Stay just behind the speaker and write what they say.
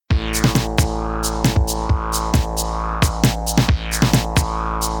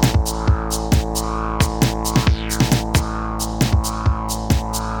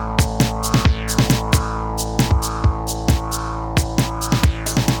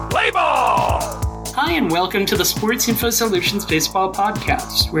Hi, and welcome to the Sports Info Solutions Baseball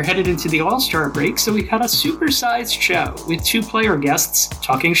Podcast. We're headed into the All-Star break, so we've had a supersized show with two player guests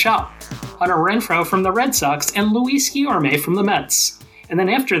talking shop. Hunter Renfroe from the Red Sox and Luis Guillorme from the Mets. And then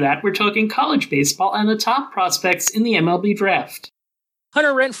after that, we're talking college baseball and the top prospects in the MLB draft.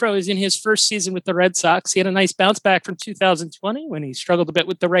 Hunter Renfroe is in his first season with the Red Sox. He had a nice bounce back from 2020 when he struggled a bit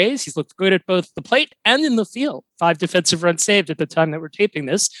with the Rays. He's looked good at both the plate and in the field. 5 defensive runs saved at the time that we're taping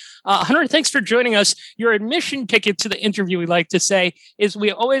this. Hunter, thanks for joining us. Your admission ticket to the interview, we like to say, is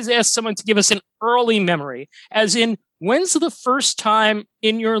we always ask someone to give us an early memory, as in, when's the first time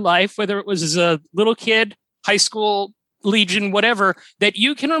in your life, whether it was as a little kid, high school, Legion, whatever, that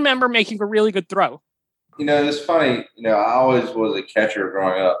you can remember making a really good throw? It's funny. I always was a catcher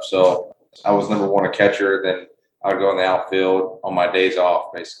growing up. So I was number one a catcher. Then I would go in the outfield on my days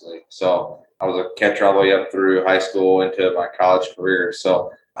off, basically. So I was a catcher all the way up through high school into my college career.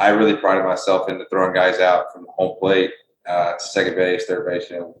 So I really prided myself into throwing guys out from the home plate, second base, third base,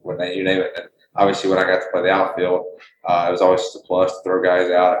 you name it. And obviously, when I got to play the outfield, it was always just a plus to throw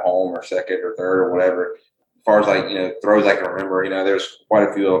guys out at home or second or third or whatever. As far as throws I can remember, there's quite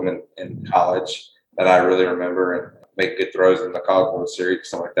a few of them in college that I really remember and make good throws in the College World Series,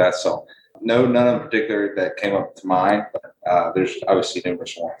 something like that. So none in particular that came up to mind, but there's obviously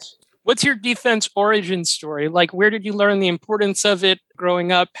numerous ones. What's your defense origin story? Like, where did you learn the importance of it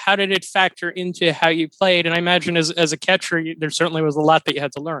growing up? How did it factor into how you played? And I imagine as a catcher, there certainly was a lot that you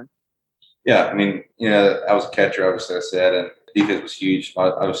had to learn. Yeah, I was a catcher, obviously, I said, and defense was huge.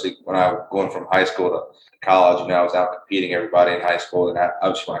 Obviously, when I was going from high school to college, I was out competing everybody in high school. And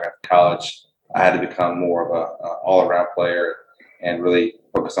obviously, when I got to college, I had to become more of a all-around player and really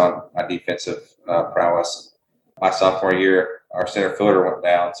focus on my defensive prowess. My sophomore year, our center fielder went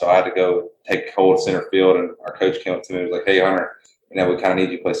down, so I had to go take hold center field, and our coach came up to me and was like, "Hey, Hunter, we kind of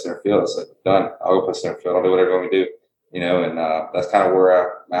need you to play center field." I said, "Done. I'll go play center field. I'll do whatever you want me to do." And that's kind of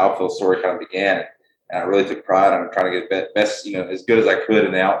where my outfield story kind of began. And I really took pride in trying to get best, as good as I could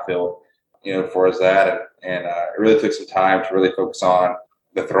in the outfield, as far as that. And it really took some time to really focus on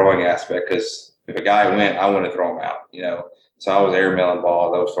the throwing aspect, because if a guy went, I wanted to throw him out, So I was airmailing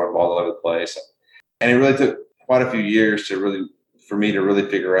balls, I was throwing balls all over the place. And it really took quite a few years for me to really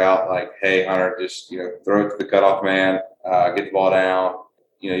figure out, like, hey, Hunter, just, throw it to the cutoff man, get the ball down.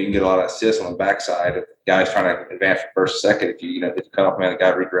 You can get a lot of assists on the backside if guys trying to advance from first to second. If you, get the cutoff man, the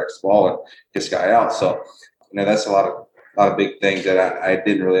guy redirects the ball and gets the guy out. So, that's a lot of big things that I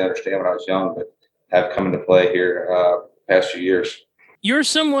didn't really understand when I was young, but have come into play here past few years. You're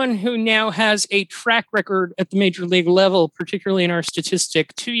someone who now has a track record at the major league level, particularly in our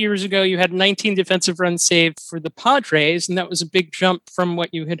statistic. 2 years ago, you had 19 defensive runs saved for the Padres, and that was a big jump from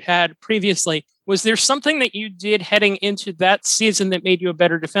what you had previously. Was there something that you did heading into that season that made you a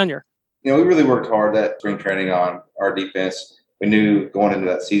better defender? We really worked hard at spring training on our defense. We knew going into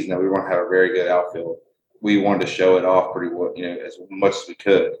that season that we were going to have a very good outfield. We wanted to show it off pretty well, as much as we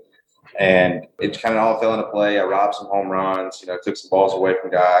could. And it kind of all fell into play. I robbed some home runs, took some balls away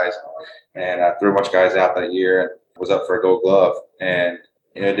from guys, and I threw a bunch of guys out that year and was up for a Gold Glove. And,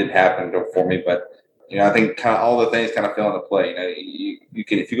 it didn't happen for me, but, I think kind of all the things kind of fell into play. You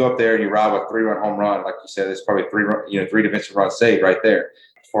can, if you go up there and you rob a 3-run home run, like you said, it's probably 3 defensive runs saved right there.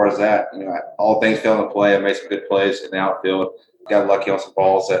 As far as that, all things fell into play. I made some good plays in the outfield. Got lucky on some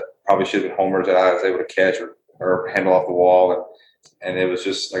balls that probably should have been homers that I was able to catch or handle off the wall. And it was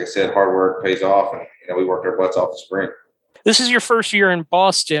just, like I said, hard work pays off. And, we worked our butts off the spring. This is your first year in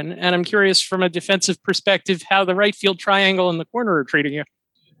Boston. And I'm curious from a defensive perspective, how the right field triangle and the corner are treating you.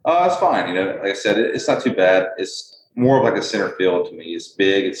 It's fine. Like I said, it's not too bad. It's more of like a center field to me. It's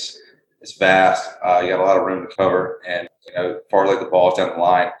big. It's vast. You got a lot of room to cover. And, as far as like the balls down the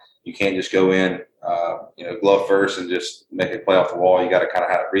line, you can't just go in, glove first and just make a play off the wall. You got to kind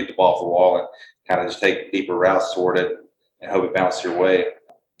of have to read the ball off the wall and kind of just take deeper routes toward it and hope it bounces your way.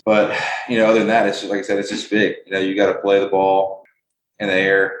 But, other than that, it's just, like I said, it's just big. You got to play the ball in the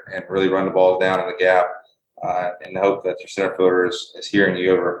air and really run the ball down in the gap and hope that your center fielder is hearing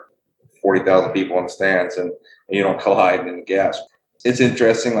you over 40,000 people in the stands and you don't collide in the gaps. It's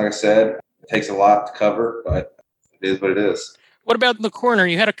interesting, like I said. It takes a lot to cover, but it is what it is. What about the corner?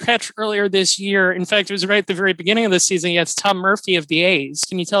 You had a catch earlier this year. In fact, it was right at the very beginning of the season. You had Tom Murphy of the A's.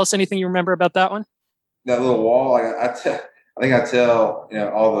 Can you tell us anything you remember about that one? That little wall, I think I tell,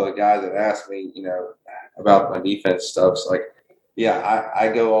 all the guys that ask me, about my defense stuff. It's like, yeah, I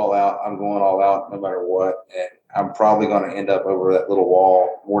go all out. I'm going all out no matter what. And I'm probably going to end up over that little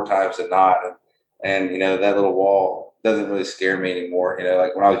wall more times than not. And that little wall doesn't really scare me anymore.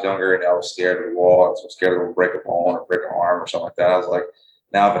 Like when I was younger and I was scared of the wall, I was scared of going to break a bone or break an arm or something like that. I was like,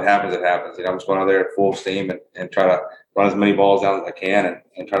 Now, if it happens, it happens. I'm just going out there at full steam and try to run as many balls down as I can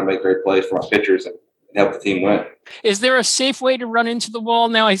and try to make great plays for my pitchers and help the team win. Is there a safe way to run into the wall?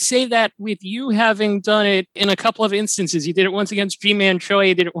 Now, I say that with you having done it in a couple of instances. You did it once against G-Man Choi.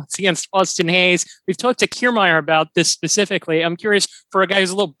 You did it once against Austin Hayes. We've talked to Kiermaier about this specifically. I'm curious, for a guy who's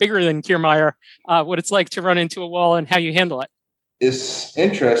a little bigger than Kiermaier, what it's like to run into a wall and how you handle it. It's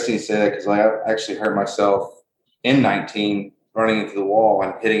interesting you say that because I actually hurt myself in 19 running into the wall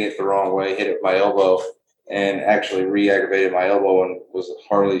and hitting it the wrong way, hit it with my elbow, and actually re-aggravated my elbow and was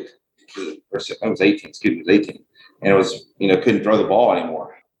hardly – it was 18, and it was, couldn't throw the ball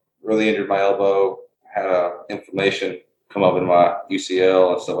anymore. Really injured my elbow, had inflammation come up in my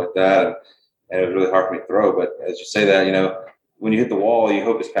UCL and stuff like that, and it was really hard for me to throw. But as you say that, when you hit the wall, you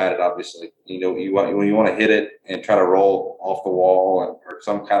hope it's padded. Obviously, when you want to hit it and try to roll off the wall or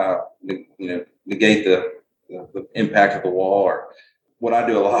some kind of negate the impact of the wall. Or what I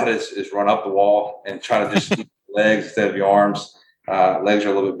do a lot is run up the wall and try to just keep legs instead of your arms. Legs are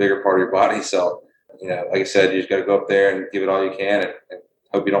a little bit bigger part of your body. So, like I said, you just got to go up there and give it all you can and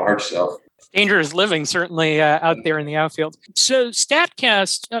hope you don't hurt yourself. Dangerous living, certainly, out there in the outfield. So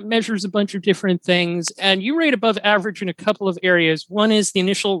StatCast measures a bunch of different things, and you rate above average in a couple of areas. One is the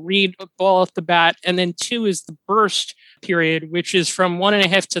initial read of ball off the bat, and then two is the burst period, which is from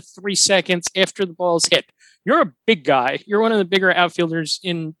 1.5 to 3 seconds after the ball is hit. You're a big guy. You're one of the bigger outfielders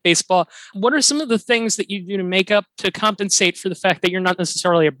in baseball. What are some of the things that you do to make up, to compensate for the fact that you're not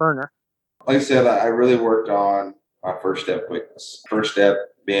necessarily a burner? Like I said, I really worked on my first step quickness. First step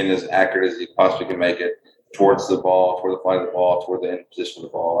being as accurate as you possibly can make it towards the ball, toward the flight of the ball, toward the end position of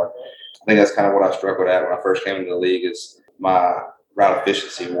the ball. And I think that's kind of what I struggled at when I first came into the league is my route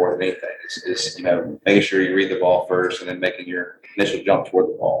efficiency more than anything. Is making sure you read the ball first and then making your initial jump toward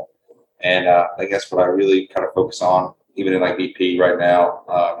the ball. And I think that's what I really kind of focus on, even in like BP right now.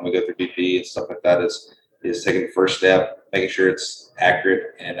 When we go through BP and stuff like that, is taking the first step, making sure it's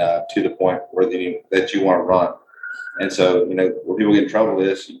accurate and to the point where that you want to run. And so, where people get in trouble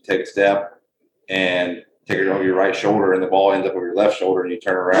is you take a step and take it over your right shoulder, and the ball ends up over your left shoulder, and you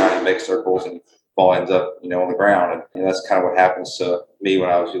turn around and make circles, and the ball ends up, on the ground. And that's kind of what happens to me when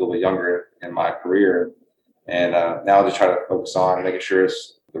I was a little bit younger in my career. And now I just try to focus on making sure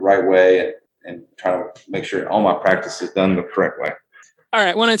it's the right way and trying to make sure all my practice is done the correct way. All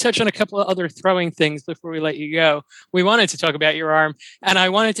right, I want to touch on a couple of other throwing things before we let you go. We wanted to talk about your arm, and I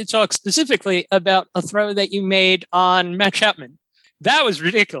wanted to talk specifically about a throw that you made on Matt Chapman. That was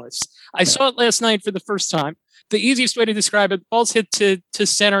ridiculous. I saw it last night for the first time. The easiest way to describe it, ball's hit to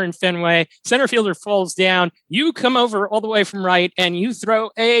center in Fenway. Center fielder falls down. You come over all the way from right, and you throw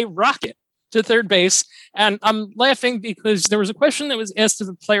a rocket to third base. And I'm laughing because there was a question that was asked of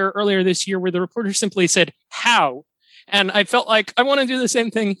a player earlier this year where the reporter simply said, "How?" And I felt like I want to do the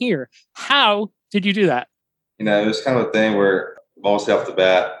same thing here. How did you do that? It was kind of a thing where the ball was off the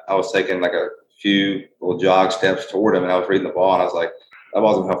bat. I was taking like a few little jog steps toward him, and I was reading the ball, and I was like, that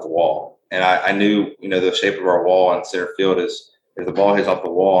ball's going to hit off the wall. And I knew, the shape of our wall in center field is if the ball hits off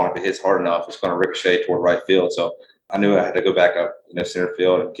the wall and if it hits hard enough, it's going to ricochet toward right field. So I knew I had to go back up, center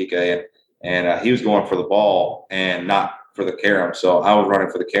field and Kike. And he was going for the ball and not for the carom. So I was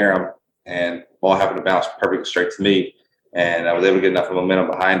running for the carom, and the ball happened to bounce perfectly straight to me. And I was able to get enough momentum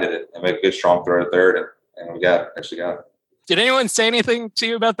behind it and make a good, strong throw to third. And we actually got it. Did anyone say anything to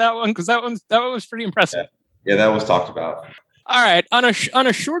you about that one? Because that one was pretty impressive. Yeah, that was talked about. All right. On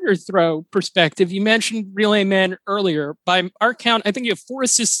a shorter throw perspective, you mentioned relay man earlier. By our count, I think you have 4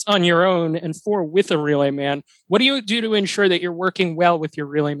 assists on your own and 4 with a relay man. What do you do to ensure that you're working well with your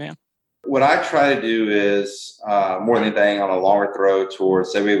relay man? What I try to do is, more than anything, on a longer throw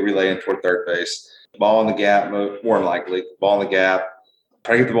towards, say we relay in toward third base, ball in the gap, more than likely, ball in the gap,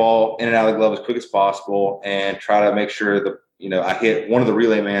 try to get the ball in and out of the glove as quick as possible and try to make sure that, I hit one of the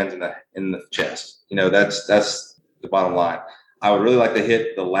relay mans in the chest. That's the bottom line. I would really like to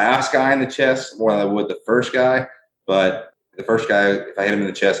hit the last guy in the chest more than I would the first guy, but the first guy, if I hit him in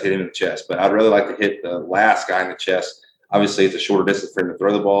the chest, hit him in the chest. But I'd really like to hit the last guy in the chest. Obviously, it's a shorter distance for him to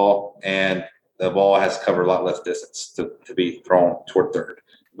throw the ball, and the ball has to cover a lot less distance to be thrown toward third.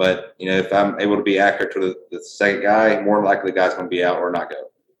 But, if I'm able to be accurate to the second guy, more likely the guy's going to be out or not go.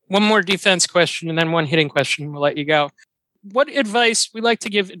 One more defense question and then one hitting question. We'll let you go. What advice, we like to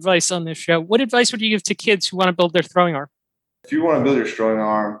give advice on this show, what advice would you give to kids who want to build their throwing arm? If you want to build your throwing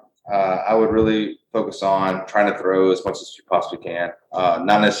arm, I would really focus on trying to throw as much as you possibly can.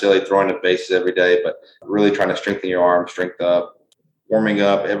 Not necessarily throwing the bases every day, but really trying to strengthen your arm, strength up, warming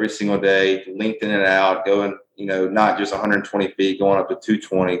up every single day, lengthening it out, going, not just 120 feet, going up to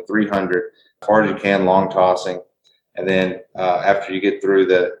 220, 300, as far as you can, long tossing. And then after you get through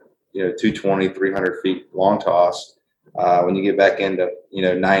the 220, 300 feet long toss, when you get back into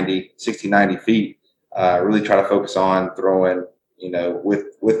 90 feet, really try to focus on throwing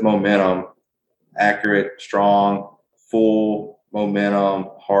with momentum, accurate, strong, full momentum,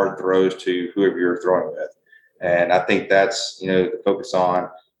 hard throws to whoever you're throwing with. And I think that's the focus on.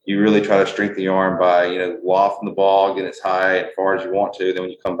 You really try to strengthen your arm by lofting the ball, getting as high and far as you want to. Then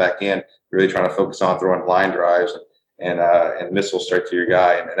when you come back in, you're really trying to focus on throwing line drives and missiles straight to your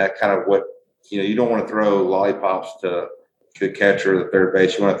guy. And that kind of what you don't want to throw lollipops to the catcher, the third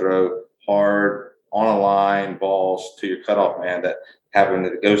base. You want to throw hard on a line balls to your cutoff man that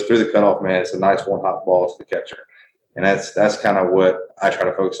goes through the cutoff man. It's a nice one hot ball to the catcher. And that's kind of what I try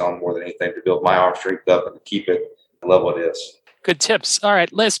to focus on more than anything, to build my arm strength up and to keep it the level it is. Good tips. All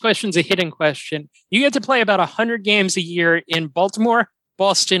right, last question's a hitting question. You get to play about 100 games a year in Baltimore,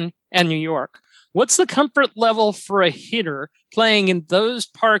 Boston, and New York. What's the comfort level for a hitter playing in those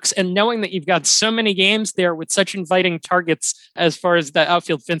parks and knowing that you've got so many games there with such inviting targets as far as the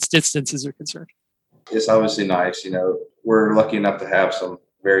outfield fence distances are concerned? It's obviously nice. We're lucky enough to have some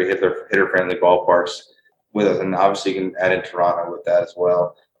very hitter-friendly ballparks with us, and obviously you can add in Toronto with that as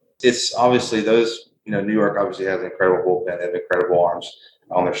well. It's obviously those, New York obviously has an incredible bullpen. They have incredible arms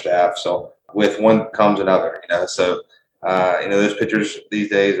on their staff. So with one comes another, So, those pitchers these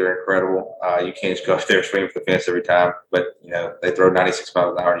days are incredible. You can't just go out there swinging for the fence every time, but, they throw 96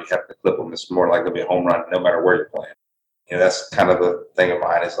 miles an hour and you have to clip them. It's more likely to be a home run no matter where you're playing. That's kind of the thing of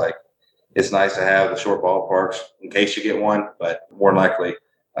mine is like, it's nice to have the short ballparks in case you get one, but more than likely,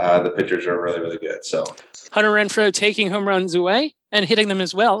 the pitchers are really, really good. So Hunter Renfroe taking home runs away and hitting them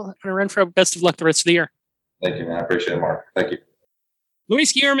as well. Hunter Renfroe, best of luck the rest of the year. Thank you, man. I appreciate it, Mark. Thank you.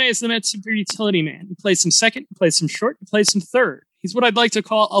 Luis Guillorme is the Mets' super utility man. He plays some second, he plays some short, he plays some third. He's what I'd like to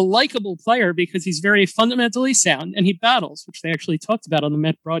call a likable player because he's very fundamentally sound and he battles, which they actually talked about on the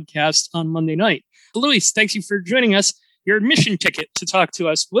Met broadcast on Monday night. Luis, thanks you for joining us. Your admission ticket to talk to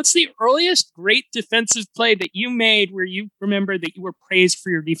us. What's the earliest great defensive play that you made where you remember that you were praised for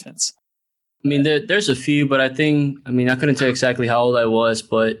your defense? I mean, there's a few, but I couldn't tell exactly how old I was,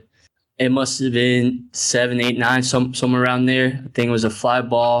 but it must have been 7, 8, 9, somewhere around there. I think it was a fly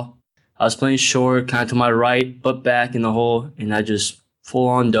ball. I was playing short, kind of to my right, but back in the hole, and I just full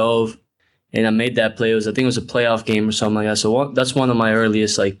on dove, and I made that play. I think it was a playoff game or something like that. So that's one of my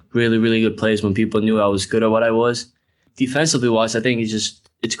earliest, really, really good plays when people knew I was good at what I was. Defensively wise, I think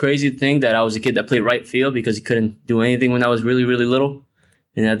it's crazy to think that I was a kid that played right field because he couldn't do anything when I was really, really little.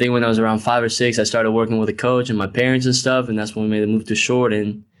 And I think when I was around 5 or 6, I started working with a coach and my parents and stuff, and that's when we made the move to short.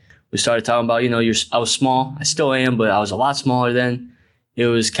 And we started talking about, I was small. I still am, but I was a lot smaller then. It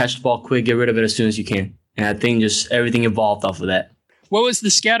was catch the ball quick, get rid of it as soon as you can. And I think just everything evolved off of that. What was the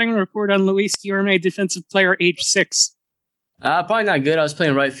scouting report on Luis Guillorme, defensive player, age 6? Probably not good. I was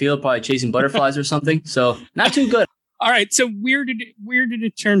playing right field, probably chasing butterflies or something. So not too good. All right. So where did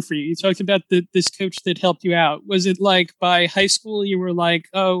it turn for you? You talked about this coach that helped you out. Was it like by high school you were like,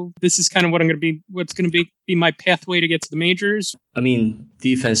 oh, this is kind of what's going to be my pathway to get to the majors? I mean,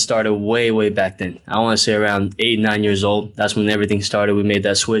 defense started way, way back then. I want to say around 8, 9 years old. That's when everything started. We made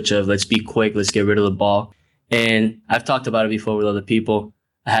that switch of let's be quick, let's get rid of the ball. And I've talked about it before with other people.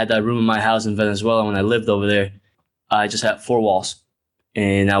 I had that room in my house in Venezuela when I lived over there. I just had 4 walls.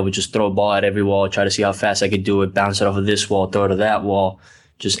 And I would just throw a ball at every wall, try to see how fast I could do it, bounce it off of this wall, throw it to that wall.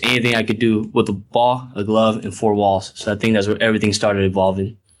 Just anything I could do with a ball, a glove, and 4 walls. So I think that's where everything started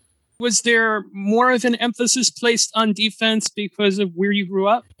evolving. Was there more of an emphasis placed on defense because of where you grew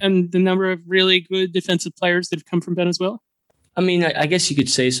up and the number of really good defensive players that have come from Venezuela? I mean, I guess you could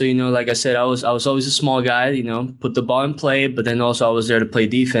say so. Like I said, I was always a small guy, put the ball in play, but then also I was there to play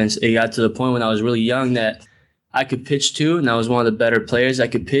defense. It got to the point when I was really young that I could pitch too, and I was one of the better players I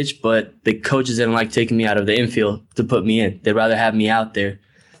could pitch, but the coaches didn't like taking me out of the infield to put me in. They'd rather have me out there.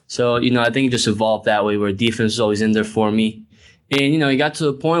 So, I think it just evolved that way where defense was always in there for me. And, it got to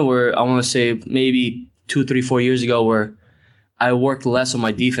the point where I want to say maybe 2, 3, 4 years ago where I worked less on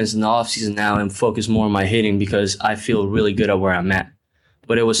my defense in the offseason now and focus more on my hitting because I feel really good at where I'm at.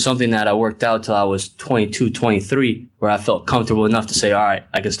 But it was something that I worked out till I was 22, 23, where I felt comfortable enough to say, all right,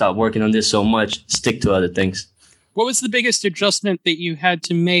 I can stop working on this so much, stick to other things. What was the biggest adjustment that you had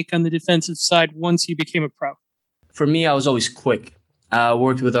to make on the defensive side once you became a pro? For me, I was always quick. I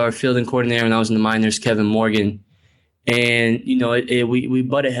worked with our fielding coordinator when I was in the minors, Kevin Morgan. And, we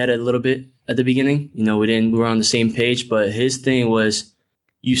butted head a little bit at the beginning. We were on the same page, but his thing was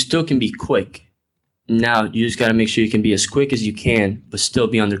you still can be quick. Now you just got to make sure you can be as quick as you can, but still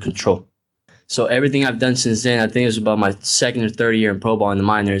be under control. So everything I've done since then, I think it was about my second or third year in pro ball in the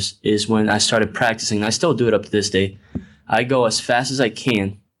minors, is when I started practicing. I still do it up to this day. I go as fast as I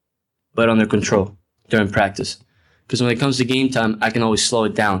can, but under control during practice. Because when it comes to game time, I can always slow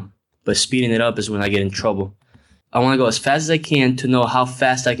it down. But speeding it up is when I get in trouble. I want to go as fast as I can to know how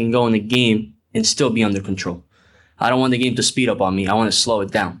fast I can go in the game and still be under control. I don't want the game to speed up on me. I want to slow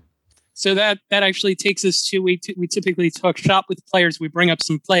it down. So that actually takes us to, we typically talk shop with players. We bring up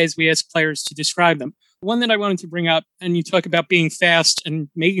some plays. We ask players to describe them. One that I wanted to bring up, and you talk about being fast and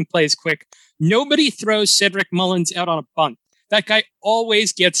making plays quick. Nobody throws Cedric Mullins out on a bunt. That guy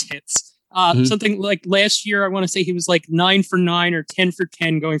always gets hits. Something like last year, I want to say he was like 9 for 9 or 10 for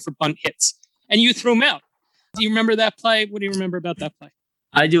 10 going for bunt hits. And you threw him out. Do you remember that play? What do you remember about that play?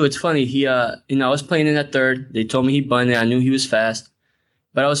 I do. It's funny. He, I was playing in that third. They told me he bunted. I knew he was fast.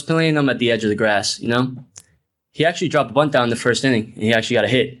 But I was playing him at the edge of the grass, He actually dropped a bunt down in the first inning, and he actually got a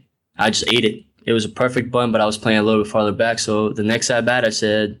hit. I just ate it. It was a perfect bunt, but I was playing a little bit farther back. So the next at-bat, I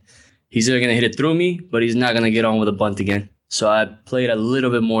said, he's either going to hit it through me, but he's not going to get on with a bunt again. So I played a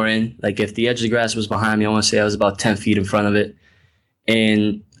little bit more in. Like if the edge of the grass was behind me, I want to say I was about 10 feet in front of it.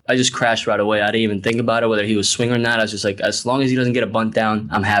 And I just crashed right away. I didn't even think about it, whether he was swing or not. I was just like, as long as he doesn't get a bunt down,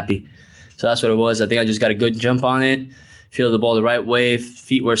 I'm happy. So that's what it was. I think I just got a good jump on it. Feel the ball the right way,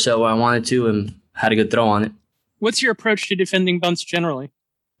 feet were set where I wanted to, and had a good throw on it. What's your approach to defending bunts generally?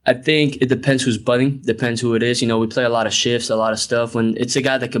 I think it depends who's bunting, depends who it is. We play a lot of shifts, a lot of stuff. When it's a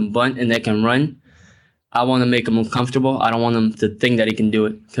guy that can bunt and that can run, I want to make him uncomfortable. I don't want him to think that he can do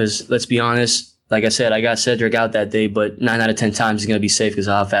it. Because let's be honest, like I said, I got Cedric out that day, but 9 out of 10 times he's going to be safe because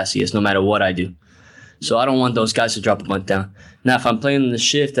of how fast he is, no matter what I do. So I don't want those guys to drop a bunt down. Now, if I'm playing in the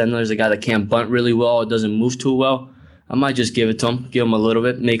shift and there's a guy that can't bunt really well, it doesn't move too well, I might just give it to him, give him a little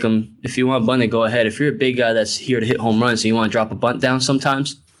bit, make him, if you want to bunt it, go ahead. If you're a big guy that's here to hit home runs and you want to drop a bunt down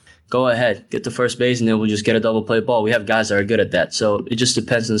sometimes, go ahead, get to first base, and then we'll just get a double play ball. We have guys that are good at that. So it just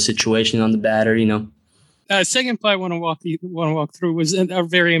depends on the situation, on the batter, Second play I want to walk through was a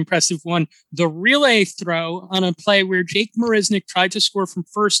very impressive one. The relay throw on a play where Jake Marisnik tried to score from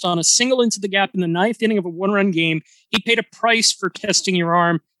first on a single into the gap in the 9th inning of a 1-run game. He paid a price for testing your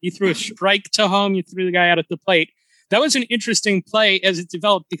arm. You threw a strike to home. You threw the guy out at the plate. That was an interesting play as it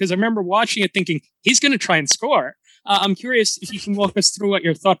developed because I remember watching it thinking, he's going to try and score. I'm curious if you can walk us through what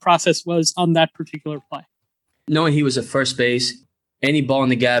your thought process was on that particular play. Knowing he was at first base, any ball in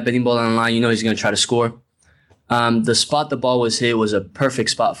the gap, any ball on the line, he's going to try to score. The spot the ball was hit was a perfect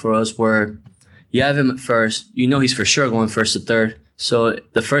spot for us where you have him at first. He's for sure going first to third. So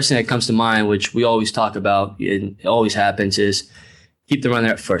the first thing that comes to mind, which we always talk about, and it always happens, is keep the runner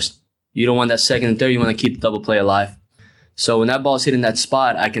at first. You don't want that second and third. You want to keep the double play alive. So when that ball's hitting that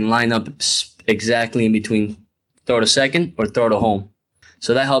spot, I can line up exactly in between throw to second or throw to home.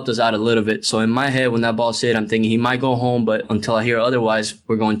 So that helped us out a little bit. So in my head, when that ball's hit, I'm thinking he might go home, but until I hear otherwise,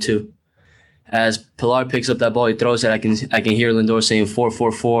 we're going 2. As Pilar picks up that ball, he throws it. I can hear Lindor saying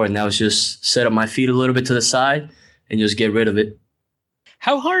 4-4-4, and that was just set up my feet a little bit to the side and just get rid of it.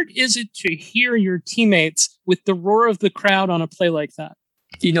 How hard is it to hear your teammates with the roar of the crowd on a play like that?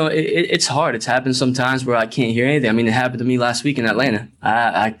 It's hard. It's happened sometimes where I can't hear anything. I mean, it happened to me last week in Atlanta.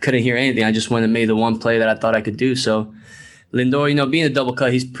 I couldn't hear anything. I just went and made the one play that I thought I could do. So Lindor, being a double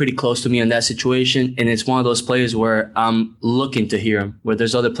cut, he's pretty close to me in that situation. And it's one of those plays where I'm looking to hear him, where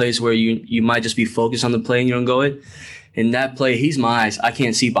there's other plays where you might just be focused on the play and you don't go it. In that play, he's my eyes. I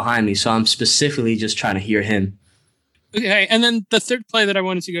can't see behind me. So I'm specifically just trying to hear him. Okay, and then the third play that I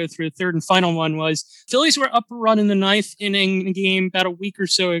wanted to go through, the third and final one, was Phillies were up a run in the 9th inning game about a week or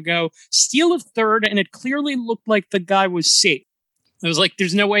so ago. Steal of third, and it clearly looked like the guy was safe. I was like,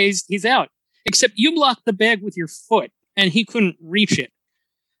 there's no way he's out. Except you blocked the bag with your foot, and he couldn't reach it.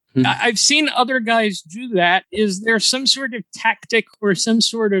 I've seen other guys do that. Is there some sort of tactic or some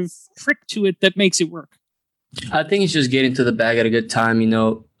sort of trick to it that makes it work? I think it's just getting to the bag at a good time.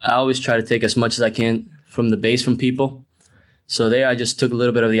 I always try to take as much as I can from the base from people. So there I just took a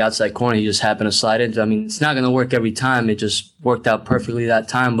little bit of the outside corner. He just happened to slide into. I mean, it's not going to work every time. It just worked out perfectly that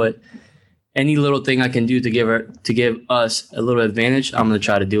time. But any little thing I can do to give us a little advantage, I'm going to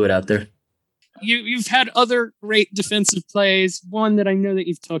try to do it out there. You've had other great defensive plays. One that I know that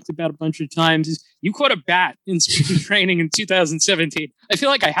you've talked about a bunch of times is you caught a bat in spring training in 2017. I feel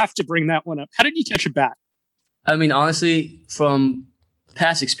like I have to bring that one up. How did you catch a bat? I mean, honestly, from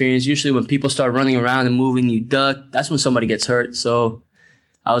past experience, usually when people start running around and moving, you duck. That's when somebody gets hurt. So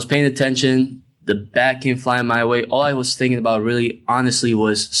I was paying attention. The bat came flying my way. All I was thinking about really honestly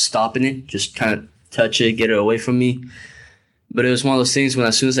was stopping it, just kind of touch it, get it away from me. But it was one of those things when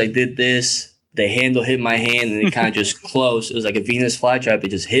as soon as I did this, the handle hit my hand and it kind of just closed. It was like a Venus flytrap. It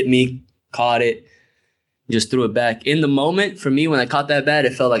just hit me, caught it, just threw it back. In the moment, for me, when I caught that bat,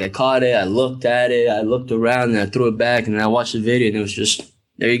 it felt like I caught it. I looked at it, I looked around, and I threw it back, and then I watched the video, and it was just,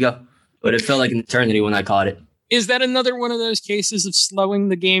 there you go. But it felt like an eternity when I caught it. Is that another one of those cases of slowing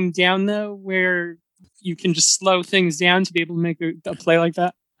the game down, though, where you can just slow things down to be able to make a play like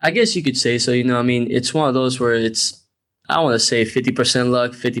that? I guess you could say so. It's one of those where I want to say 50%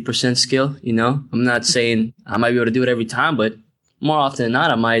 luck, 50% skill. I'm not saying I might be able to do it every time, but more often than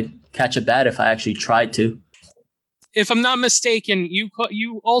not, I might catch a bat if I actually tried to. If I'm not mistaken,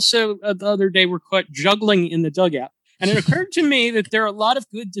 you also the other day were caught juggling in the dugout. And it occurred to me that there are a lot of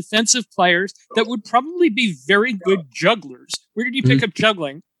good defensive players that would probably be very good jugglers. Where did you pick up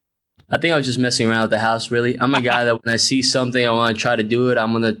juggling? I think I was just messing around with the house, really. I'm a guy that when I see something, I want to try to do it.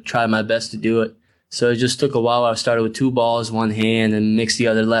 I'm going to try my best to do it. So it just took a while. I started with 2 balls, 1 hand, and mixed the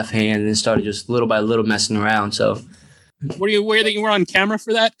other left hand, and then started just little by little messing around. So, were you aware that you were on camera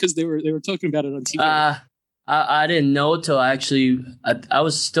for that? Because they were talking about it on TV. I didn't know till I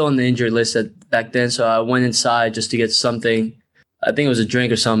was still on the injured list back then, so I went inside just to get something. I think it was a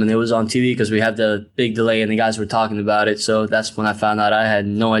drink or something. It was on TV because we had the big delay and the guys were talking about it. So that's when I found out. I had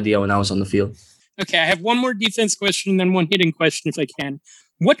no idea when I was on the field. Okay, I have one more defense question and then one hitting question if I can.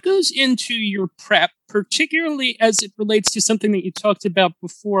 What goes into your prep, particularly as it relates to something that you talked about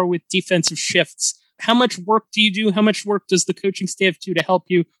before with defensive shifts? How much work do you do? How much work does the coaching staff do to help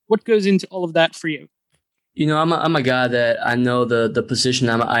you? What goes into all of that for you? I'm a guy that I know the position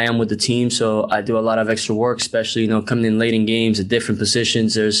I am with the team, so I do a lot of extra work, especially, coming in late in games at different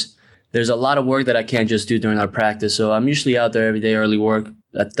positions. There's a lot of work that I can't just do during our practice, so I'm usually out there every day, early work,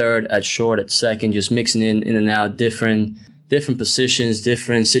 at third, at short, at second, just mixing in and out, different positions,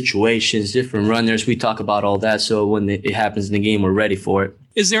 different situations, different runners. We talk about all that, so when it happens in the game, we're ready for it.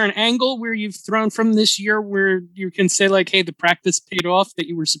 Is there an angle where you've thrown from this year where you can say, like, hey, the practice paid off, that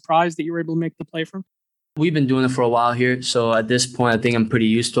you were surprised that you were able to make the play from? We've been doing it for a while here, so at this point, I think I'm pretty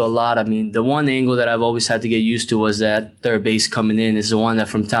used to a lot. I mean, the one angle that I've always had to get used to was that third base coming in is the one that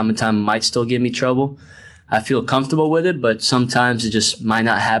from time to time might still give me trouble. I feel comfortable with it, but sometimes it just might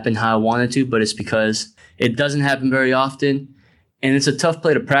not happen how I want it to, but it's because it doesn't happen very often. And it's a tough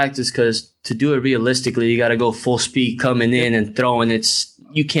play to practice because to do it realistically, you got to go full speed coming in and throwing.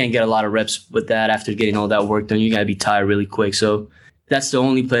 You can't get a lot of reps with that after getting all that work done. You got to be tired really quick. So that's the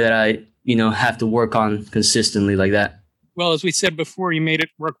only play that I have to work on consistently like that. Well, as we said before, you made it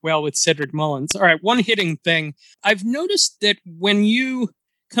work well with Cedric Mullins. All right, one hitting thing. I've noticed that when you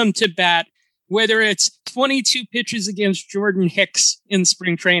come to bat, whether it's 22 pitches against Jordan Hicks in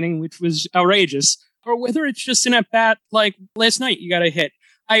spring training, which was outrageous, or whether it's just an at-bat like last night you got a hit,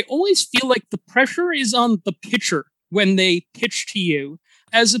 I always feel like the pressure is on the pitcher when they pitch to you,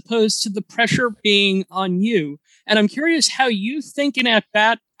 as opposed to the pressure being on you. And I'm curious how you think an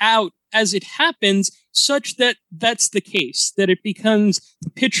at-bat out as it happens, such that that's the case, that it becomes the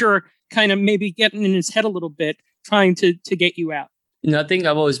pitcher kind of maybe getting in his head a little bit, trying to get you out. I think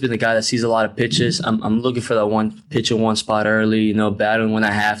I've always been the guy that sees a lot of pitches. I'm looking for that one pitch in one spot early, battling when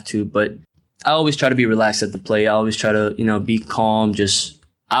I have to. But I always try to be relaxed at the plate. I always try to, be calm.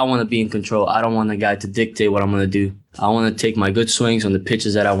 I want to be in control. I don't want the guy to dictate what I'm going to do. I want to take my good swings on the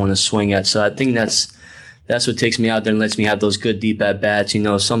pitches that I want to swing at. So I think that's what takes me out there and lets me have those good deep at-bats.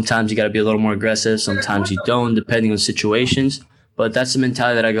 Sometimes you got to be a little more aggressive. Sometimes you don't, depending on situations. But that's the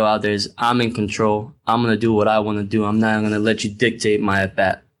mentality that I go out there is I'm in control. I'm going to do what I want to do. I'm not going to let you dictate my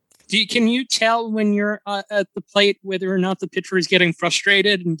at-bat. Can you tell when you're at the plate whether or not the pitcher is getting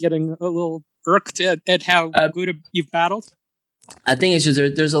frustrated and getting a little irked at how good you've battled? I think it's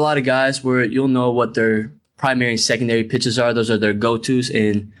just there's a lot of guys where you'll know what their primary and secondary pitches are. Those are their go-tos.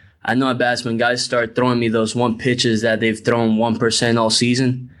 And I know at bats when guys start throwing me those one pitches that they've thrown 1% all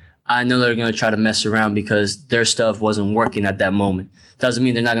season, I know they're going to try to mess around because their stuff wasn't working at that moment. Doesn't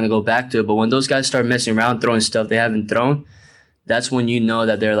mean they're not going to go back to it, but when those guys start messing around, throwing stuff they haven't thrown, that's when you know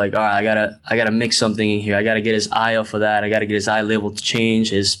that they're like, all right, I gotta mix something in here. I gotta get his eye off of that. I gotta get his eye level to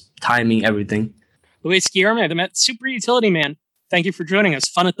change, his timing, everything. Luis Guillorme, the Met Super Utility Man. Thank you for joining us.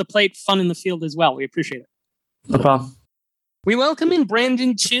 Fun at the plate, fun in the field as well. We appreciate it. No problem. We welcome in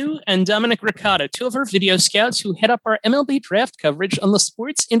Brandon Tu and Dominic Ricotta, two of our video scouts who head up our MLB draft coverage on the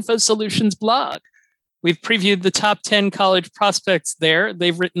Sports Info Solutions blog. We've previewed the top 10 college prospects there.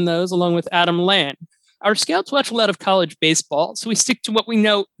 They've written those along with Adam Land. Our scouts watch a lot of college baseball, so we stick to what we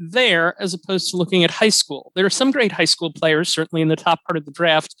know there as opposed to looking at high school. There are some great high school players, certainly in the top part of the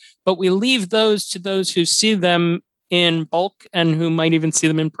draft, but we leave those to those who see them in bulk and who might even see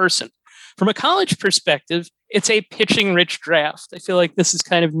them in person. From a college perspective, it's a pitching-rich draft. I feel like this is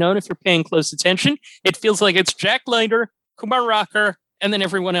kind of known if you're paying close attention. It feels like it's Jack Leiter, Kumar Rocker, and then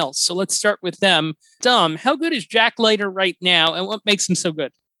everyone else. So let's start with them. Dom, how good is Jack Leiter right now, and what makes him so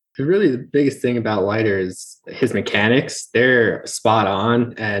good? Really, the biggest thing about Leiter is his mechanics. They're spot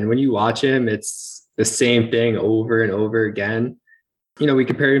on. And when you watch him, it's the same thing over and over again. We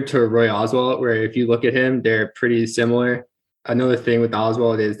compare him to Roy Oswalt, where if you look at him, they're pretty similar. Another thing with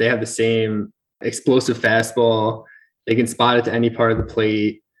Oswalt is they have the same explosive fastball. They can spot it to any part of the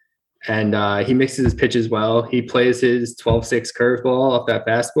plate. And he mixes his pitches well. He plays his 12-6 curveball off that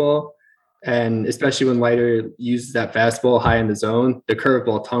fastball. And especially when Leiter uses that fastball high in the zone, the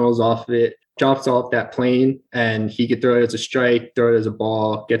curveball tunnels off of it, drops off that plane, and he could throw it as a strike, throw it as a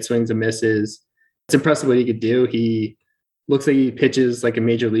ball, get swings and misses. It's impressive what he could do. He looks like he pitches like a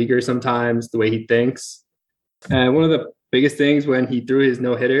major leaguer sometimes, the way he thinks. And one of the biggest things, when he threw his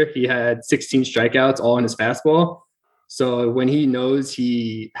no-hitter, he had 16 strikeouts all in his fastball. So when he knows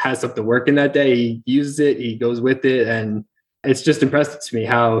he has something working that day, he uses it, he goes with it, and it's just impressive to me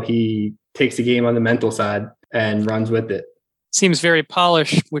how he takes the game on the mental side and runs with it. Seems very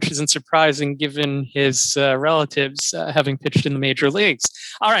polished, which isn't surprising given his relatives having pitched in the major leagues.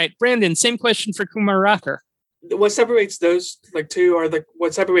 All right, Brandon, same question for Kumar Rocker. What separates those two, or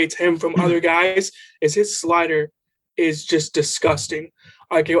what separates him from other guys, is his slider is just disgusting.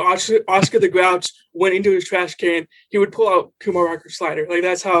 Okay, Oscar the Grouch went into his trash can, he would pull out Kumar Rocker's slider. Like,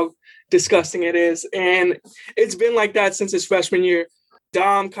 that's how disgusting it is. And it's been like that since his freshman year.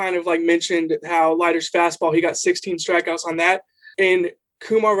 Dom kind of mentioned how Leiter's fastball, he got 16 strikeouts on that. And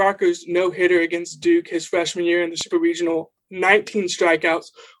Kumar Rocker's no-hitter against Duke his freshman year in the Super Regional, 19 strikeouts,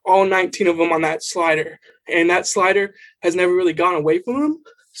 all 19 of them on that slider. And that slider has never really gone away from him.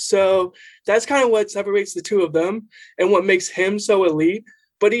 So that's kind of what separates the two of them and what makes him so elite.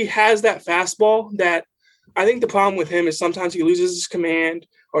 But he has that fastball that I think the problem with him is sometimes he loses his command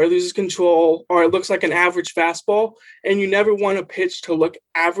or loses control, or it looks like an average fastball. And you never want a pitch to look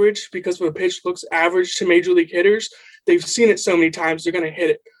average, because if a pitch looks average to major league hitters, they've seen it so many times, they're going to hit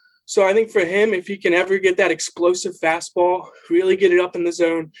it. So I think for him, if he can ever get that explosive fastball, really get it up in the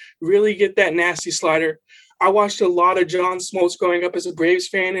zone, really get that nasty slider. I watched a lot of John Smoltz growing up as a Braves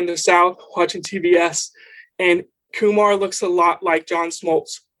fan in the South, watching TBS, and Kumar looks a lot like John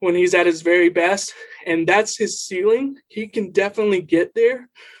Smoltz when he's at his very best, and that's his ceiling. He can definitely get there,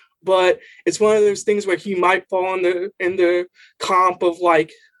 but it's one of those things where he might fall in the comp of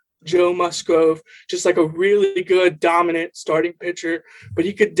Joe Musgrove, just a really good, dominant starting pitcher. But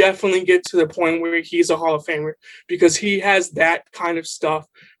he could definitely get to the point where he's a Hall of Famer, because he has that kind of stuff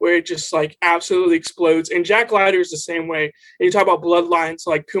where it just absolutely explodes. And Jack Leiter is the same way. And you talk about bloodlines,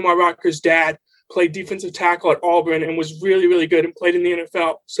 Kumar Rocker's dad played defensive tackle at Auburn and was really, really good and played in the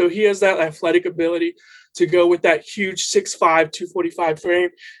NFL. So he has that athletic ability to go with that huge 6'5", 245 frame.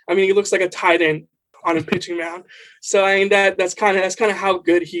 I mean, he looks like a tight end on a pitching mound. So I mean, that's kind of how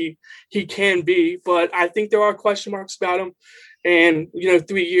good he can be. But I think there are question marks about him. And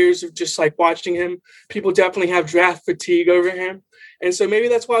 3 years of just watching him, people definitely have draft fatigue over him. And so maybe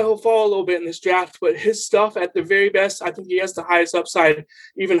that's why he'll fall a little bit in this draft. But his stuff, at the very best, I think he has the highest upside,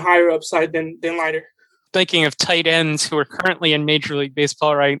 even higher upside than Leiter. Thinking of tight ends who are currently in Major League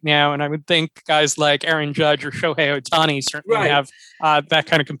Baseball right now, and I would think guys like Aaron Judge or Shohei Ohtani certainly have that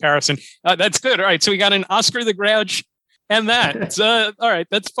kind of comparison. That's good. All right, so we got an Oscar the Grouch and that. All right,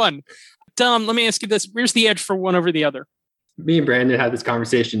 that's fun. Tom, let me ask you this. Where's the edge for one over the other? Me and Brandon had this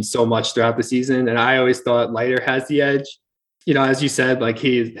conversation so much throughout the season, and I always thought Leiter has the edge. As you said,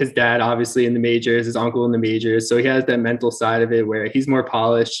 his dad obviously in the majors, his uncle in the majors, so he has that mental side of it where he's more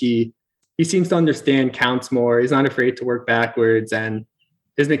polished. He seems to understand counts more. He's not afraid to work backwards, and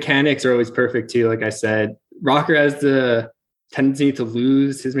his mechanics are always perfect too. Like I said, Rocker has the tendency to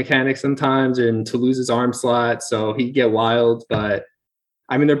lose his mechanics sometimes and to lose his arm slot, so he can get wild. But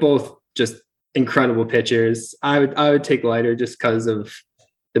I mean, they're both just incredible pitchers. I would take Leiter just because of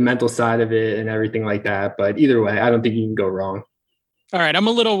the mental side of it and everything like that. But either way, I don't think you can go wrong. All right, I'm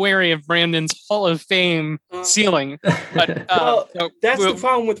a little wary of Brandon's Hall of Fame ceiling. But, that's the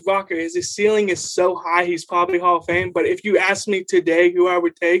problem with Rocker, is his ceiling is so high, he's probably Hall of Fame. But if you ask me today who I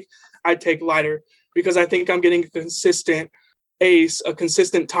would take, I'd take Leiter, because I think I'm getting a consistent ace, a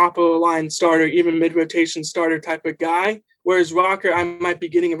consistent top-of-the-line starter, even mid-rotation starter type of guy. Whereas Rocker, I might be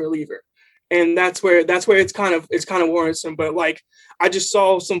getting a reliever. And that's where it's kind of worrisome. But I just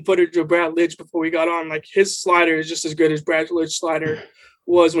saw some footage of Brad Lidge before we got on. His slider is just as good as Brad Lidge's slider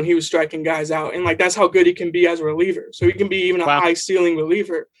was when he was striking guys out. And that's how good he can be as a reliever. So he can be even a high ceiling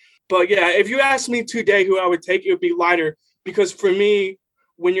reliever. But yeah, if you ask me today who I would take, it would be Leiter, because for me,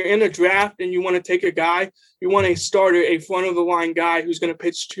 when you're in a draft and you want to take a guy, you want a starter, a front-of-the-line guy who's going to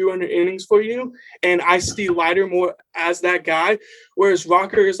pitch 200 innings for you. And I see Leiter more as that guy, whereas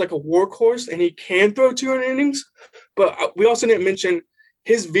Rocker is like a workhorse and he can throw 200 innings. But we also didn't mention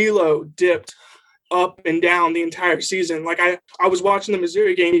his velo dipped up and down the entire season. Like I was watching the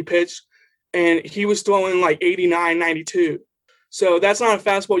Missouri game he pitched, and he was throwing like 89, 92. So that's not a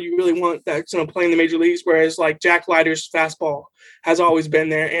fastball you really want that's going to play in the major leagues, whereas like Jack Leiter's fastball has always been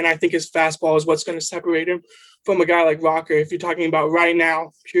there. And I think his fastball is what's going to separate him from a guy like Rocker. If you're talking about right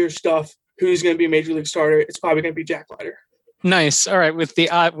now, pure stuff, who's going to be a major league starter, it's probably going to be Jack Leiter. Nice. All right. With the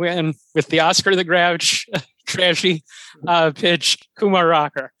Oscar the Grouch trashy pitch, Kumar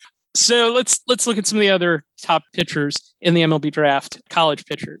Rocker. So let's look at some of the other top pitchers in the MLB draft, college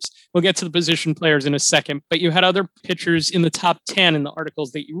pitchers. We'll get to the position players in a second, but you had other pitchers in the top 10 in the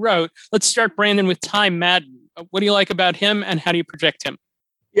articles that you wrote. Let's start, Brandon, with Ty Madden. What do you like about him, and how do you project him?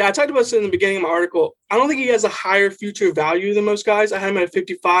 Yeah, I talked about this in the beginning of my article. I don't think he has a higher future value than most guys. I had him at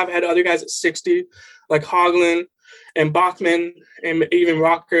 55. I had other guys at 60, like Hoglund and Bachman, and even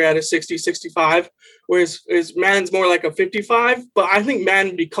Rocker at a 60, 65, whereas Madden's more like a 55. But I think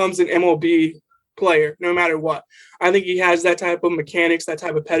Madden becomes an MLB player no matter what. I think he has that type of mechanics, that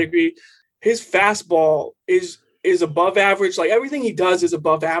type of pedigree. His fastball is above average. Like everything he does is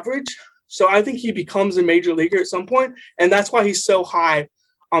above average. So I think he becomes a major leaguer at some point, and that's why he's so high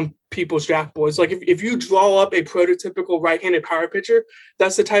on people's draft boards. Like if you draw up a prototypical right-handed power pitcher,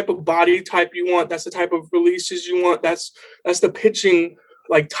 that's the type of body type you want. That's the type of releases you want. That's the pitching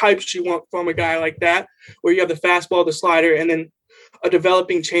like types you want from a guy like that, where you have the fastball, the slider, and then a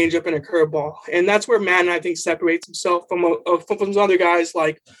developing changeup and a curveball. And that's where Madden, I think, separates himself from some other guys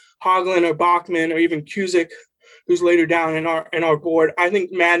like Hoglund or Bachman or even Cusick, who's later down in our board. I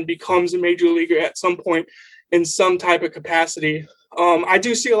think Madden becomes a major leaguer at some point in some type of capacity. I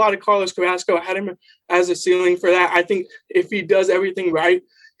do see a lot of Carlos Carrasco. I had him as a ceiling for that. I think if he does everything right,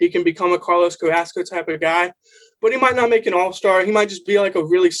 he can become a Carlos Carrasco type of guy. But he might not make an all-star. He might just be like a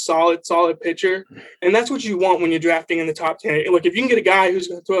really solid pitcher. And that's what you want when you're drafting in the top 10. Look, if you can get a guy who's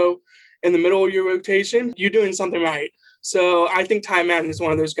going to throw in the middle of your rotation, you're doing something right. So I think Ty Madden is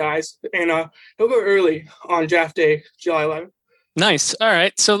one of those guys. And he'll go early on draft day, July 11th. Nice. All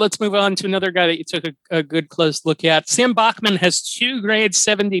right. So let's move on to another guy that you took a good close look at. Sam Bachman has 2 grade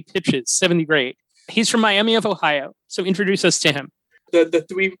 70 pitches, 70 grade. He's from Miami of Ohio. So introduce us to him. The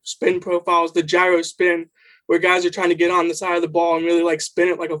 3 spin profiles, the gyro spin, where guys are trying to get on the side of the ball and really like spin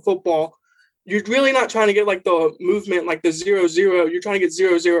it like a football. You're really not trying to get like the movement, like the 0-0. You're trying to get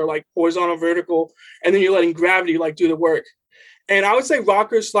 0-0, like horizontal, vertical, and then you're letting gravity like do the work. And I would say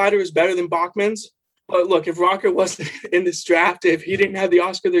Rocker's slider is better than Bachman's. But look, if Rocker wasn't in this draft, if he didn't have the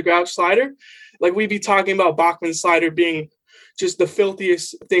Oscar the Grouch slider, like we'd be talking about Bachman's slider being just the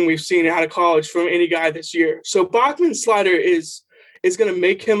filthiest thing we've seen out of college from any guy this year. So Bachman's slider is going to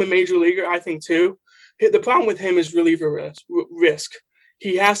make him a major leaguer, I think, too. The problem with him is reliever risk.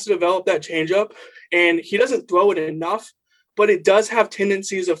 He has to develop that changeup, and he doesn't throw it enough, but it does have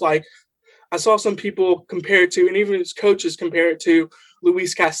tendencies of like, I saw some people compare it to, and even his coaches compare it to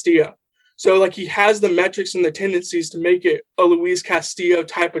Luis Castillo. So like he has the metrics and the tendencies to make it a Luis Castillo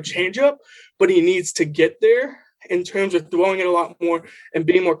type of changeup, but he needs to get there in terms of throwing it a lot more and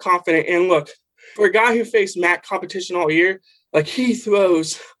being more confident. And look, for a guy who faced MAC competition all year, like he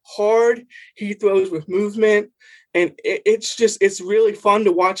throws hard, he throws with movement, and it's really fun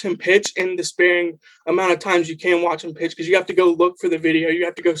to watch him pitch in the sparing amount of times you can watch him pitch, because you have to go look for the video, you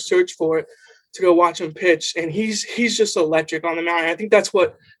have to go search for it to go watch him pitch, and he's just electric on the mound. And I think that's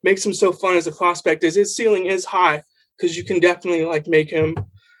what makes him so fun as a prospect, is his ceiling is high, because you can definitely like make him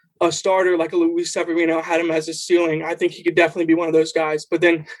a starter like a Luis Severino had him as a ceiling. I think he could definitely be one of those guys, but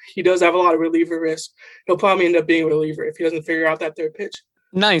then he does have a lot of reliever risk. He'll probably end up being a reliever if he doesn't figure out that third pitch.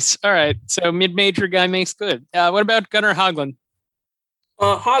 Nice. All right. So mid-major guy makes good. What about Gunnar Hoglund?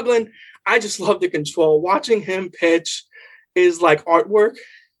 Hoglund, I just love the control. Watching him pitch is like artwork.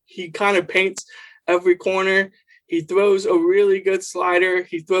 He kind of paints every corner. He throws a really good slider.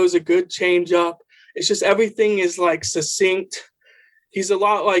 He throws a good changeup. It's just everything is like succinct. He's a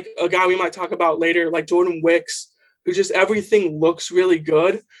lot like a guy we might talk about later, like Jordan Wicks, who just everything looks really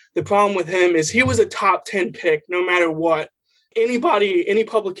good. The problem with him is he was a top 10 pick no matter what. Anybody, any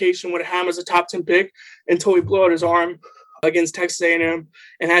publication would have him as a top 10 pick until he blew out his arm against Texas A&M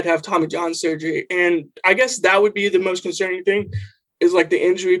and had to have Tommy John surgery. And I guess that would be the most concerning thing, is like the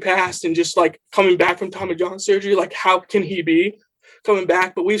injury past and just like coming back from Tommy John surgery. Like, how can he be coming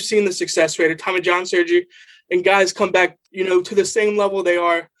back? But we've seen the success rate of Tommy John surgery, and guys come back, to the same level they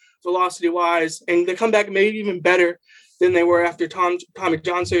are velocity wise, and they come back maybe even better than they were after Tommy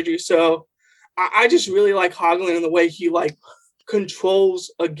John surgery. So I just really like Hagelin in the way he like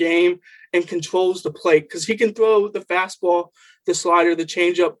controls a game and controls the plate, because he can throw the fastball, the slider, the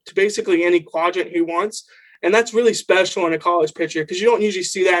changeup to basically any quadrant he wants. And that's really special in a college pitcher, because you don't usually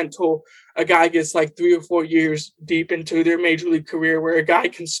see that until a guy gets like 3 or 4 years deep into their major league career, where a guy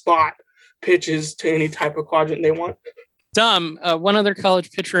can spot pitches to any type of quadrant they want. Dom, one other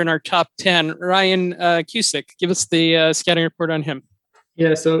college pitcher in our top 10, Ryan Cusick. Give us the scouting report on him.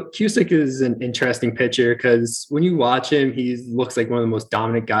 Yeah, so Cusick is an interesting pitcher because when you watch him, he looks like one of the most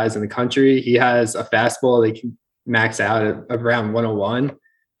dominant guys in the country. He has a fastball that can max out at around 101.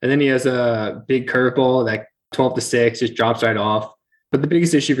 And then he has a big curveball that 12-6 just drops right off. But the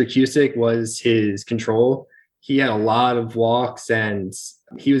biggest issue for Cusick was his control. He had a lot of walks and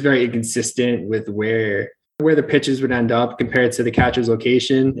he was very inconsistent with where the pitches would end up compared to the catcher's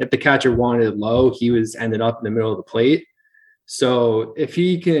location. If the catcher wanted it low, he ended up in the middle of the plate. So if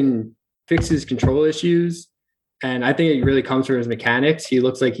he can fix his control issues, and I think it really comes from his mechanics, he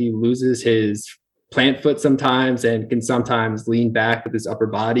looks like he loses his plant foot sometimes and can sometimes lean back with his upper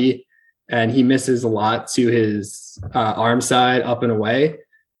body. And he misses a lot to his arm side up and away.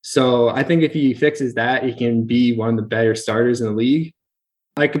 So I think if he fixes that, he can be one of the better starters in the league.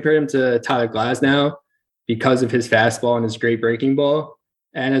 I compared him to Tyler Glasnow because of his fastball and his great breaking ball.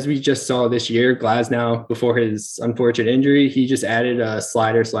 And as we just saw this year, Glasnow, before his unfortunate injury, he just added a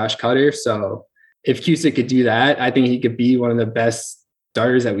slider/cutter. So if Cusick could do that, I think he could be one of the best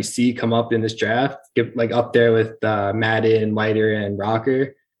starters that we see come up in this draft, like up there with Madden, Leiter, and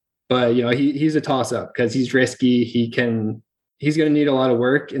Rocker. But, he's a toss-up because he's risky. He's going to need a lot of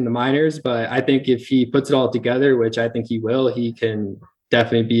work in the minors. But I think if he puts it all together, which I think he will, he can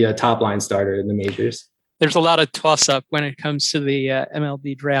definitely be a top-line starter in the majors. There's a lot of toss-up when it comes to the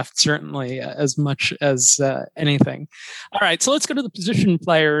MLB draft, certainly as much as anything. All right, so let's go to the position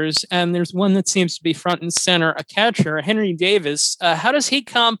players, and there's one that seems to be front and center, a catcher, Henry Davis. How does he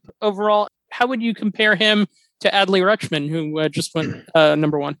comp overall? How would you compare him to Adley Rutschman, who just went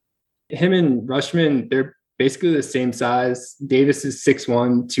number one? Him and Rutschman, they're basically the same size. Davis is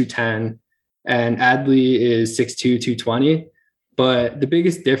 6'1", 210, and Adley is 6'2", 220. But the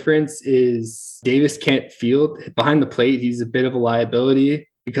biggest difference is Davis can't field. Behind the plate, he's a bit of a liability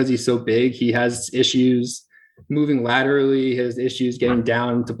because he's so big. He has issues moving laterally. He has issues getting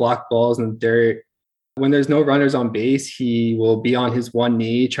down to block balls in the dirt. When there's no runners on base, he will be on his one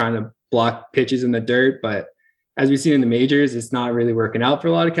knee trying to block pitches in the dirt. But as we've seen in the majors, it's not really working out for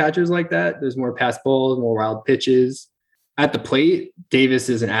a lot of catchers like that. There's more pass balls, more wild pitches. At the plate, Davis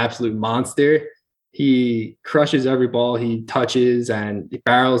is an absolute monster. He crushes every ball he touches and he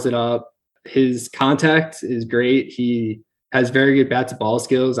barrels it up. His contact is great. He has very good bat to ball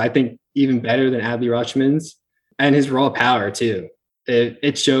skills. I think even better than Adley Rutschman's, and his raw power too.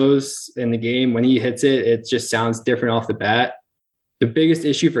 It shows in the game when he hits it. It just sounds different off the bat. The biggest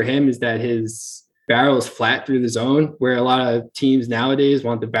issue for him is that his barrel is flat through the zone, where a lot of teams nowadays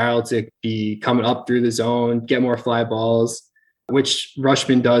want the barrel to be coming up through the zone, get more fly balls, which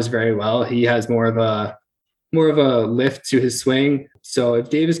Rutschman does very well. He has more of a lift to his swing. So if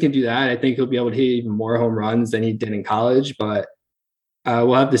Davis can do that, I think he'll be able to hit even more home runs than he did in college. But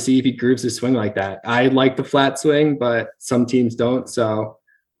we'll have to see if he grooves his swing like that. I like the flat swing, but some teams don't. So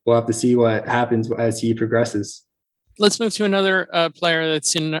we'll have to see what happens as he progresses. Let's move to another player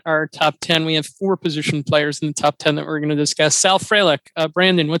that's in our top 10. We have 4 position players in the top 10 that we're going to discuss. Sal Frelick.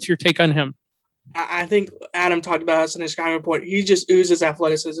 Brandon, what's your take on him? I think Adam talked about us in his scouting report. He just oozes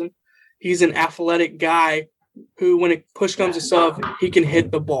athleticism. He's an athletic guy who, when it push comes to shove, he can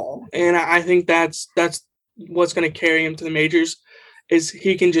hit the ball. And I think that's what's going to carry him to the majors, is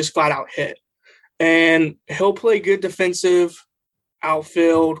he can just flat out hit. And he'll play good defensive,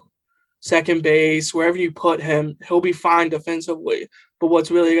 outfield, second base, wherever you put him, he'll be fine defensively. But what's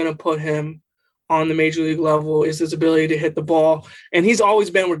really going to put him on the major league level is his ability to hit the ball. And he's always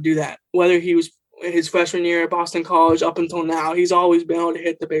been able to do that. Whether he was his freshman year at Boston College up until now, he's always been able to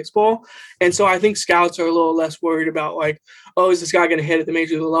hit the baseball. And so I think scouts are a little less worried about like, oh, is this guy going to hit at the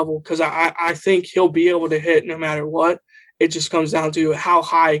major league level? Because I think he'll be able to hit no matter what. It just comes down to how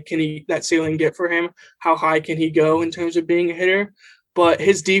high can that ceiling get for him? How high can he go in terms of being a hitter? But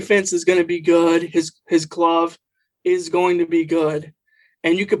his defense is going to be good. His glove is going to be good.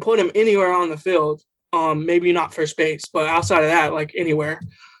 And you could put him anywhere on the field, maybe not first base, but outside of that, like anywhere.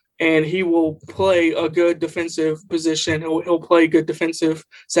 And he will play a good defensive position. He'll play good defensive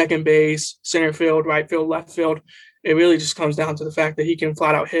second base, center field, right field, left field. It really just comes down to the fact that he can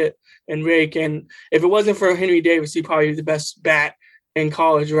flat out hit and rake. And if it wasn't for Henry Davis, he'd probably be the best bat in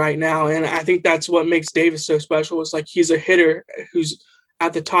college right now. And I think that's what makes Davis so special. It's like he's a hitter who's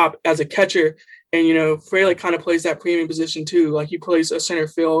at the top as a catcher. And, Fraley kind of plays that premium position too. Like he plays a center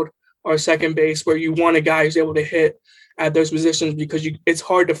field or second base where you want a guy who's able to hit at those positions because it's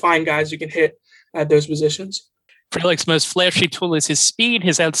hard to find guys who can hit at those positions. Frelick's most flashy tool is his speed.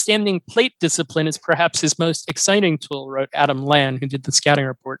 His outstanding plate discipline is perhaps his most exciting tool, wrote Adam Land, who did the scouting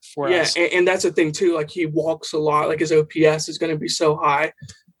report for us. Yeah, and that's the thing, too. Like, he walks a lot. Like, his OPS is going to be so high.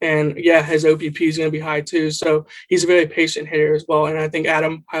 And, yeah, his OPP is going to be high, too. So he's a very patient hitter as well. And I think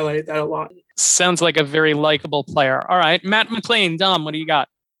Adam highlighted that a lot. Sounds like a very likable player. All right, Matt McLain. Dom, what do you got?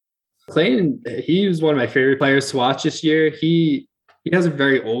 McLain, he was one of my favorite players to watch this year. He has a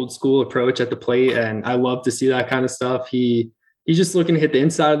very old school approach at the plate, and I love to see that kind of stuff. He's just looking to hit the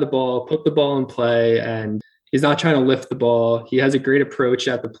inside of the ball, put the ball in play, and he's not trying to lift the ball. He has a great approach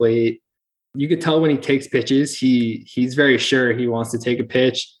at the plate. You could tell when he takes pitches, he's very sure he wants to take a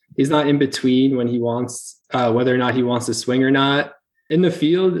pitch. He's not in between when he wants, whether or not he wants to swing or not. In the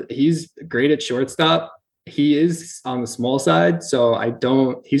field, he's great at shortstop. He is on the small side, so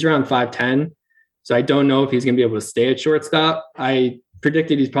he's around 5'10". So I don't know if he's going to be able to stay at shortstop. I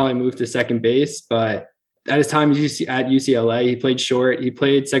predicted he's probably moved to second base, but at his time at UCLA, he played short. He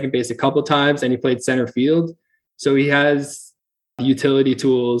played second base a couple times, and he played center field. So he has utility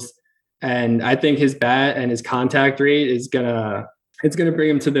tools, and I think his bat and his contact rate is gonna bring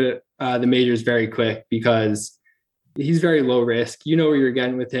him to the majors very quick because he's very low risk. You know where you're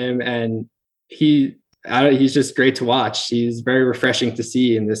getting with him, and he's just great to watch. He's very refreshing to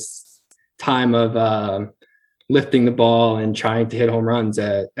see in this time of lifting the ball and trying to hit home runs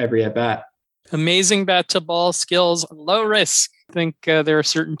at every at bat. Amazing bat to ball skills, low risk. I think there are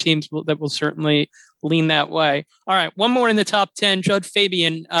certain teams that will certainly lean that way. All right, one more in the top 10, Jud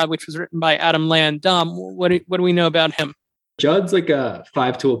Fabian, which was written by Adam Land. Dom, what do we know about him? Jud's like a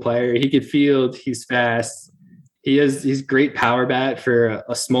 5-tool player. He could field. He's fast. He's great power bat for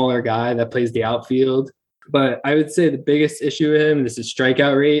a smaller guy that plays the outfield. But I would say the biggest issue with him is his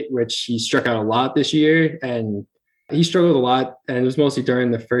strikeout rate, which he struck out a lot this year. And he struggled a lot, and it was mostly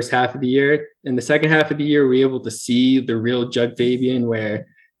during the first half of the year. In the second half of the year, we were able to see the real Jud Fabian, where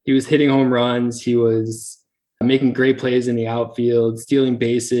he was hitting home runs. He was making great plays in the outfield, stealing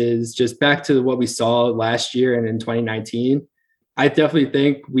bases, just back to what we saw last year and in 2019. I definitely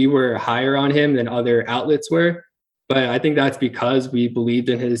think we were higher on him than other outlets were. But I think that's because we believed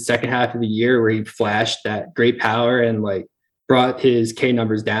in his second half of the year where he flashed that great power and brought his K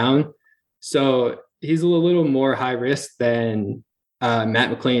numbers down. So he's a little more high risk than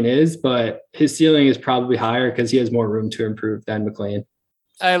Matt McLain is, but his ceiling is probably higher because he has more room to improve than McLain.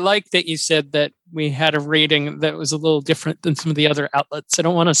 I like that you said that we had a rating that was a little different than some of the other outlets. I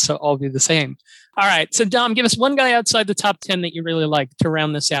don't want us to all be the same. All right. So Dom, give us one guy outside the top 10 that you really like to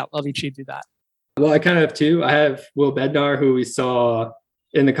round this out. I'll let you do that. Well, I kind of have two. I have Will Bednar, who we saw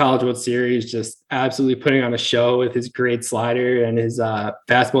in the College World Series, just absolutely putting on a show with his great slider and his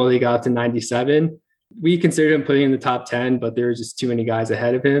fastball that he got to 97. We considered him putting in the top 10, but there were just too many guys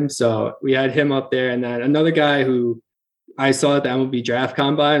ahead of him. So we had him up there. And then another guy who I saw at the MLB Draft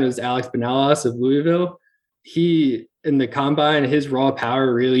Combine was Alex Benelas of Louisville. He, in the Combine, his raw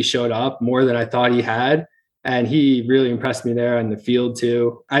power really showed up more than I thought he had. And he really impressed me there on the field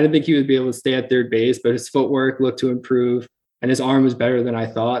too. I didn't think he would be able to stay at third base, but his footwork looked to improve and his arm was better than I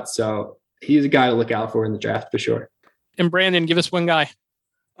thought. So he's a guy to look out for in the draft for sure. And Brandon, give us one guy.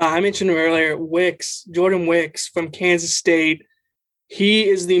 I mentioned earlier, Jordan Wicks from Kansas State. He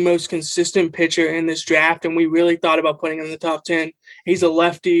is the most consistent pitcher in this draft, and we really thought about putting him in the top 10. He's a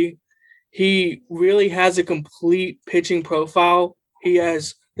lefty. He really has a complete pitching profile. He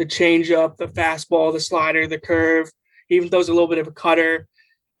has the changeup, the fastball, the slider, the curve. He even throws a little bit of a cutter,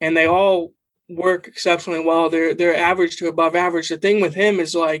 and they all work exceptionally well. They're average to above average. The thing with him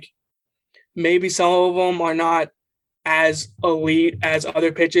is maybe some of them are not as elite as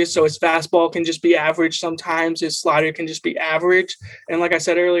other pitches. So his fastball can just be average. Sometimes his slider can just be average. And like I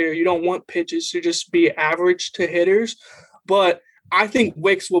said earlier, you don't want pitches to just be average to hitters. But I think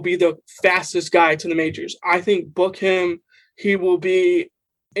Wicks will be the fastest guy to the majors. I think book him. He will be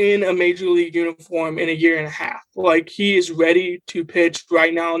in a major league uniform in a year and a half. He is ready to pitch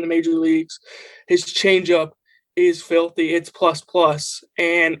right now in the major leagues. His changeup is filthy. It's plus,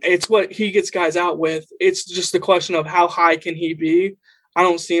 and it's what he gets guys out with. It's just the question of how high can he be. I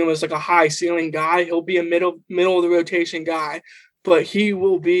don't see him as a high ceiling guy. He'll be a middle of the rotation guy, but he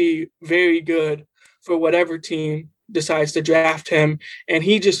will be very good for whatever team decides to draft him. And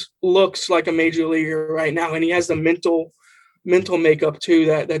he just looks like a major leaguer right now, and he has the mental mental makeup too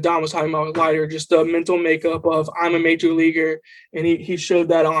that Don was talking about with Leiter, just the mental makeup of I'm a major leaguer, and he showed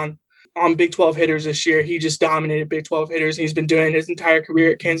that on Big 12 hitters this year. He just dominated Big 12 hitters. He's been doing his entire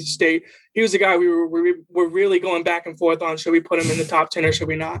career at Kansas State. He was the guy we were really going back and forth on. Should we put him in the top 10 or should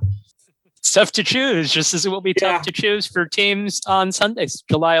we not? It's tough to choose, just as it will be tough to choose for teams on Sundays,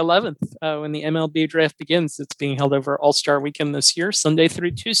 July 11th, when the MLB draft begins. It's being held over All-Star Weekend this year, Sunday through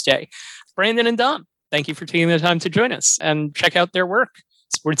Tuesday. Brandon and Don, thank you for taking the time to join us, and check out their work,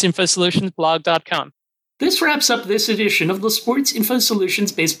 sportsinfosolutionsblog.com. This wraps up this edition of the Sports Info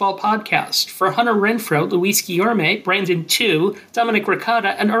Solutions Baseball Podcast. For Hunter Renfro, Luis Guillorme, Brandon Tu, Dominic Ricotta,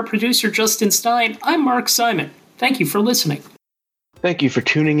 and our producer Justin Stein, I'm Mark Simon. Thank you for listening. Thank you for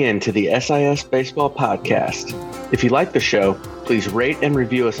tuning in to the SIS Baseball Podcast. If you like the show, please rate and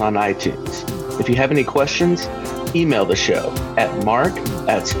review us on iTunes. If you have any questions, email the show at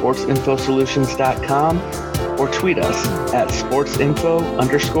mark@sportsinfosolutions.com or tweet us at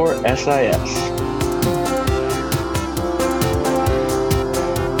sportsinfo_SIS.